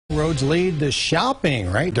Roads lead to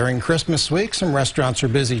shopping, right? During Christmas week, some restaurants are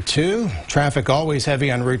busy too. Traffic always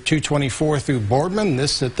heavy on Route 224 through Boardman.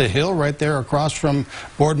 This at the hill right there across from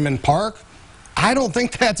Boardman Park. I don't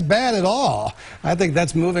think that's bad at all. I think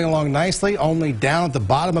that's moving along nicely, only down at the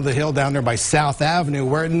bottom of the hill down there by South Avenue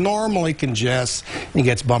where it normally congests and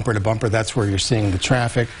gets bumper to bumper. That's where you're seeing the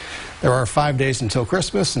traffic. There are 5 days until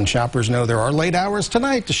Christmas, and shoppers know there are late hours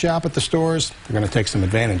tonight to shop at the stores. They're going to take some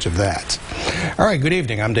advantage of that. All right, good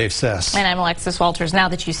evening. I'm Dave Sess. And I'm Alexis Walters. Now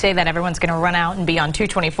that you say that, everyone's going to run out and be on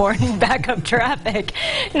 224 and back up traffic.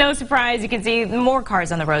 No surprise, you can see more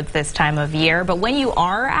cars on the roads this time of year. But when you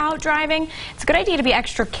are out driving, it's a good idea to be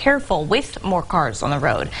extra careful with more cars on the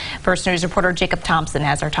road. First News reporter Jacob Thompson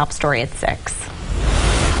has our top story at 6.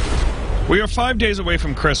 We are 5 days away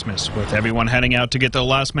from Christmas. With everyone heading out to get their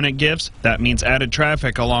last-minute gifts, that means added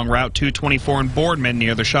traffic along Route 224 in Boardman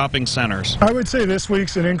near the shopping centers. I would say this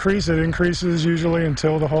week's an increase. It increases usually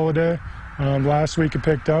until the holiday. Last week it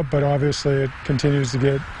picked up, but obviously it continues to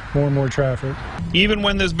get more and more traffic. Even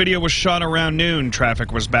when this video was shot around noon,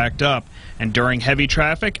 traffic was backed up. And during heavy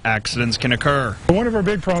traffic, accidents can occur. One of our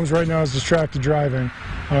big problems right now is distracted driving,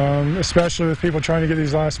 especially with people trying to get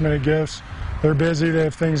these last-minute gifts. They're busy, they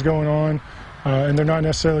have things going on, and they're not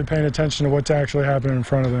necessarily paying attention to what's actually happening in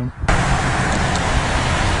front of them.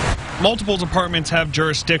 Multiple departments have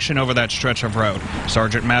jurisdiction over that stretch of road.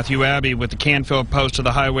 Sergeant Matthew Abbey with the Canfield Post of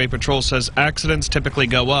the Highway Patrol says accidents typically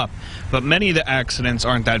go up, but many of the accidents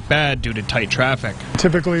aren't that bad due to tight traffic.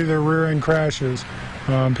 Typically they're rear-end crashes.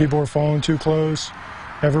 People are falling too close.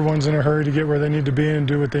 Everyone's in a hurry to get where they need to be and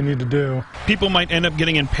do what they need to do. People might end up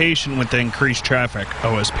getting impatient with the increased traffic.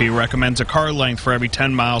 OSP recommends a car length for every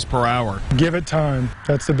 10 miles per hour. Give it time.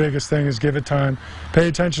 That's the biggest thing, is give it time. Pay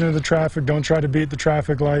attention to the traffic. Don't try to beat the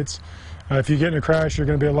traffic lights. If you get in a crash, you're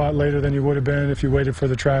going to be a lot later than you would have been if you waited for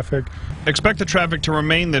the traffic. Expect the traffic to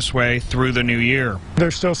remain this way through the new year.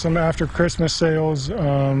 There's still some after Christmas sales,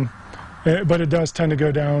 but it does tend to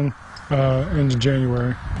go down into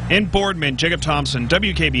January. In Boardman, Jacob Thompson,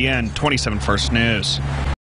 WKBN 27 First News.